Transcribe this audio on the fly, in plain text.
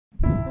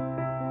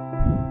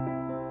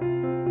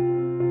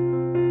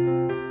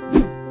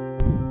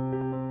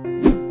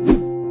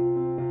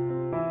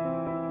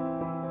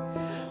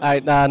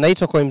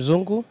Naitwa kwa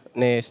Mzungu,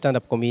 ni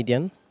stand-up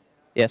comedian.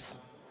 Yes.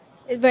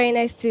 It's very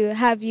nice to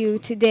have you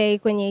today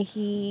kwenye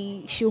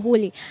hii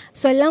shughuli.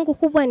 Swali langu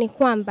kubwa ni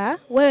kwamba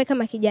wewe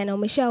kama kijana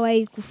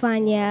umeshawahi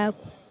kufanya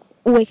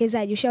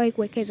uwekezaji, ushawahi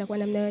kuwekeza kwa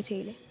namna yote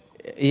ile?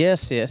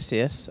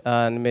 Yes.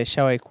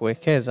 Nimeshawahi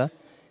kuwekeza.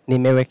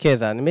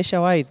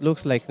 Nimeshawahi, it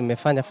looks like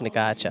nimefanya afu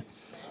nikaacha.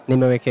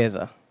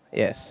 Nimewekeza.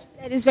 Yes.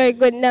 That is very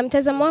good. Na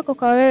mtazamo wako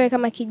kwa wewe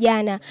kama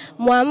kijana,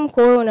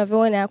 mwamko wewe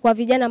unavyoona kwa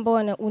vijana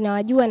ambao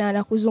unawajua na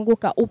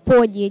wanakuzunguka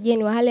upoje? Je,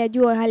 ni wa hali ya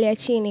juu au hali ya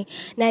chini?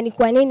 Na ni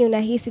kwa nini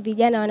unahisi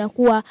vijana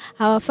wanakuwa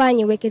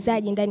hawafanyi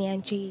uwekezaji ndani ya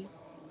nchi hii?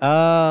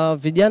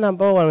 Vijana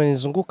ambao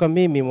wananizunguka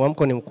mimi,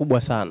 mwamko ni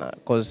mkubwa sana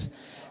because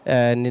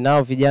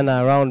ninao vijana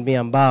around me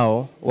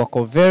ambao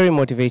wako very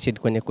motivated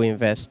kwenye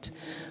kuinvest.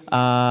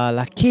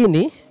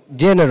 Lakini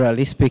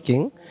generally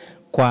speaking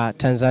kwa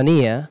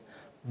Tanzania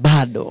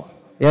bado,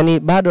 yani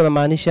bado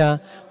namaanisha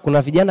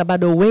kuna vijana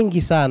bado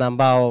wengi sana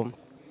ambao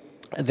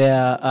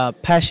their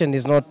passion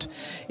is not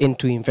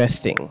into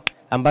investing,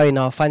 ambayo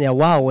inawafanya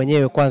wao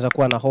wenyewe kwanza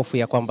kuwa na hofu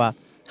ya kwamba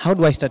how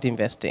do I start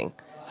investing?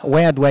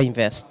 Where do I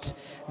invest?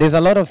 There's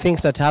a lot of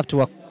things that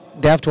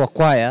they have to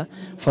acquire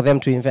for them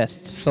to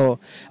invest. So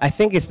I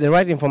think it's the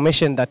right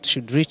information that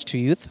should reach to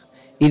youth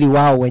ili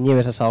wao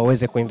wenyewe sasa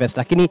waweze kuinvest.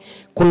 Lakini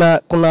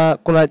kuna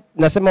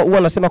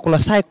nasema kuna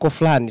cycle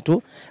fulani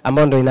tu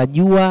ambayo ndio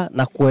inajua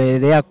na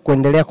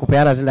kuendelea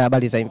kupeana zile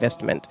habari za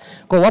investment.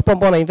 Kwa wapo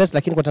ambao wana invest,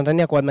 lakini kwa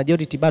Tanzania kwa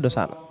majority bado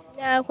sana.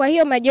 Na kwa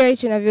hiyo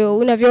majority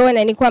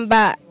unavyoona ni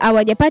kwamba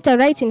hawajapata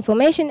right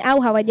information au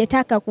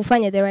hawajataka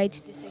kufanya the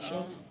right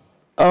decisions?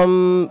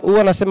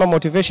 Huwa nasema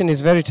motivation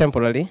is very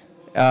temporary.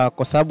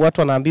 Kwa sababu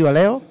watu wanaambiwa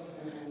leo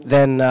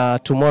then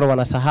tomorrow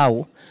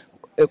wanasahau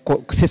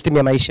system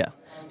ya maisha.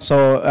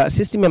 So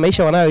system ya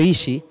maisha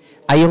wanayoishi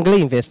haiongelea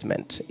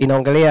investment,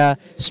 inaongelea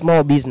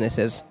small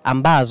businesses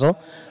ambazo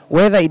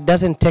whether it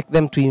doesn't take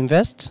them to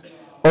invest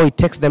or it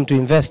takes them to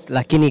invest,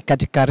 lakini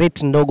katika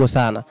rate ndogo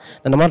sana.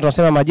 Na ndio maana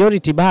tunasema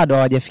majority bado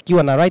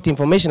hawajafikiwa na right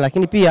information,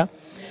 lakini pia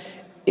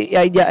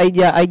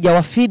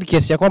haijawa feed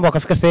case ya kwamba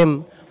wakafika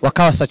sehemu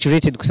wakawa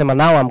saturated kusema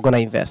now I'm gonna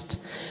invest.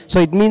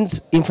 So it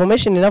means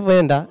information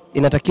inavyoenda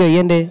inatakiwa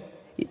iende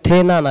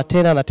tena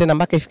na tena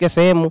mpaka ifike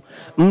sehemu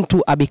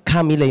mtu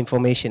abecome ile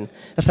information.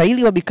 Sasa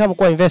ili wabecome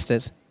kwa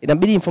investors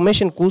inabidi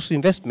information kuhusu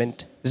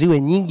investment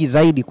ziwe nyingi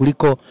zaidi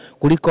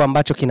kuliko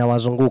ambacho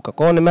kinawazunguka.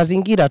 Kwa hiyo ni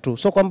mazingira tu,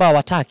 sio kwamba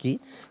hawataki,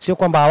 sio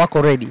kwamba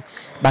hawako ready,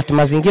 but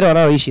mazingira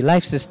wanayoishi,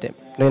 life system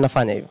ndio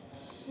inafanya hivyo.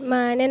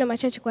 Maneno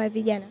machache kwa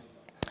vijana.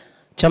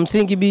 Cha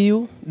msingi be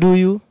you, do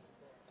you,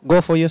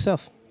 go for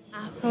yourself.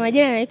 Kwa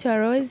majina naitwa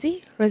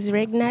Rose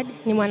Regnard,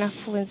 ni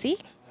mwanafunzi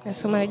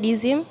nasoma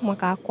DSM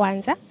mwaka wa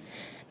kwanza.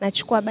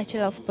 Nachukua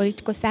Bachelor of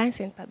Political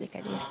Science and Public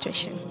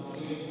Administration.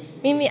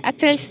 Mimi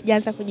actually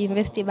sijaanza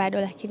kujiinvest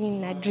bado, lakini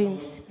nina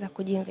dreams za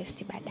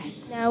kujiinvest baadaye.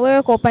 Na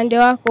wewe kwa upande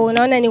wako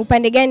unaona ni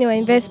upande gani wa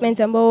investment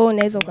ambao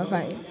unaweza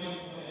ukafanya?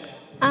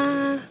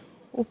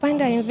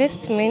 Upande wa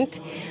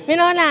investment, mimi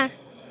naona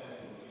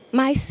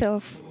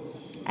myself,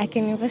 I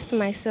can invest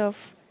myself.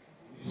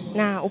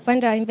 Na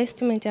upande wa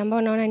investment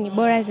ambao naona ni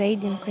bora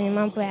zaidi ni kwenye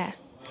mambo ya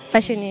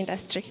fashion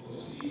industry.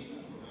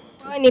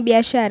 Ni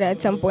biashara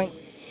at some point?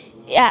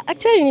 Yeah,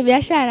 actually ni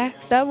biashara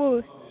kwa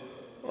sababu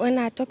when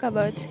I talk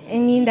about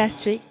any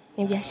industry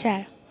ni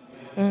biashara.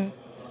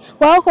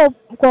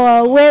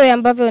 Kwa wewe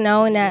ambavyo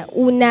unaona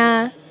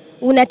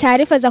una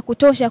taarifa za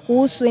kutosha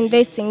kuhusu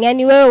investing,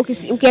 yani wewe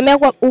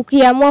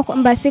ukiamua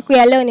kwamba siku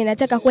ya leo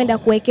ninataka kwenda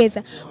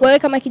kuwekeza, wewe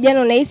kama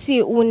kijana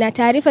unahisi una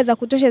taarifa za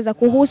kutosha za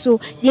kuhusu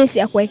jinsi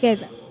ya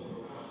kuwekeza?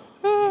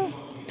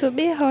 To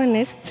be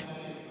honest,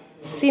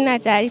 sina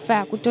taarifa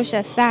ya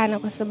kutosha sana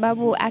kwa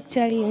sababu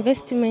actually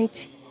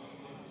investment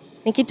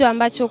ni kitu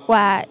ambacho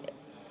kwa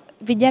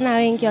vijana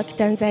wengi wa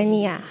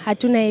Kitanzania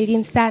hatuna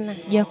elimu sana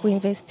juu ya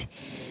kuinvest.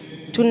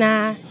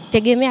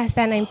 Tunategemea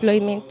sana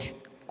employment.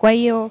 Kwa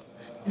hiyo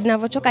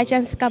zinavyotoka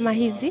chance kama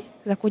hizi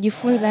za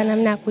kujifunza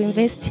namna ya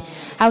kuinvest,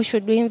 how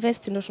should we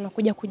invest, ndio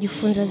tunakuja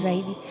kujifunza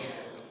zaidi.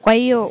 Kwa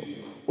hiyo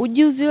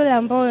ujuzi ule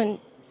ambao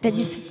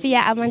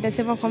nitajisifia ama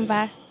nitasema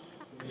kwamba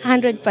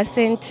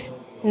 100%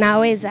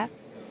 naweza,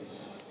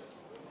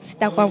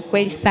 sitakuwa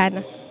mkweli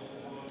sana.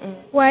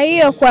 Kwa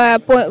hiyo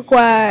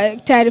kwa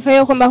taarifa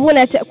hiyo kwamba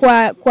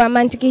kwa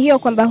mantiki hiyo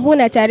kwamba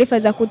huna taarifa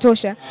za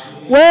kutosha,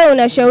 wewe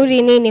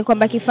unashauri nini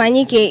kwamba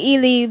kifanyike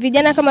ili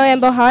vijana kama wewe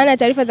ambao hawana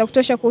taarifa za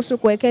kutosha kuhusu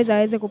kuwekeza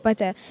waweze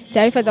kupata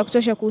taarifa za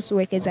kutosha kuhusu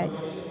uwekezaji?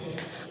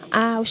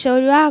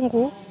 Ushauri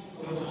wangu,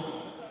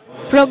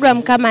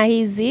 program kama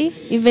hizi,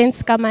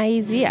 events kama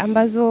hizi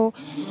ambazo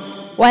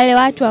wale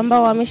watu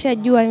ambao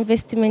wameshajua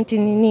investment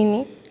ni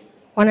nini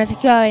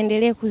wanatakiwa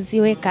waendelee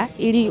kuziweka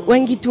ili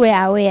wengi tuwe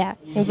aware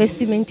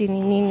investment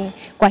ni nini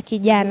kwa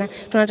kijana.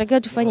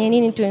 Tunatakiwa tufanye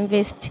nini to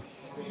invest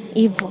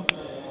hivyo.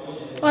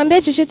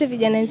 Waambie chochote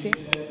vijana nzi.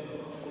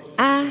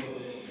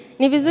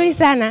 Ni vizuri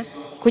sana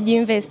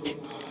kujiinvest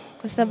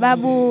kwa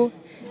sababu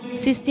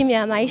system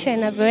ya maisha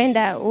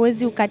inavyoenda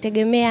huwezi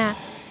ukategemea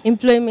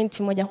employment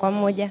moja kwa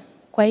moja.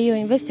 Kwa hiyo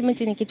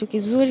investment ni kitu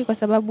kizuri kwa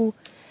sababu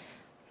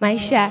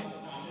maisha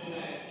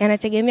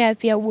yanategemea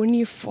pia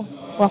ubunifu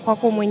wa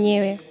kwako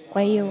mwenyewe.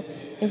 Kwa hiyo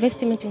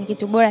investment ni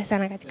kitu bora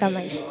sana katika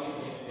maisha.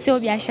 Sio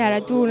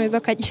biashara tu, unaweza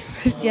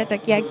kujinvest hata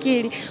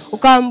kiakili,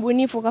 ukawa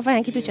mbunifu,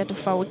 ukafanya kitu cha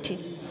tofauti.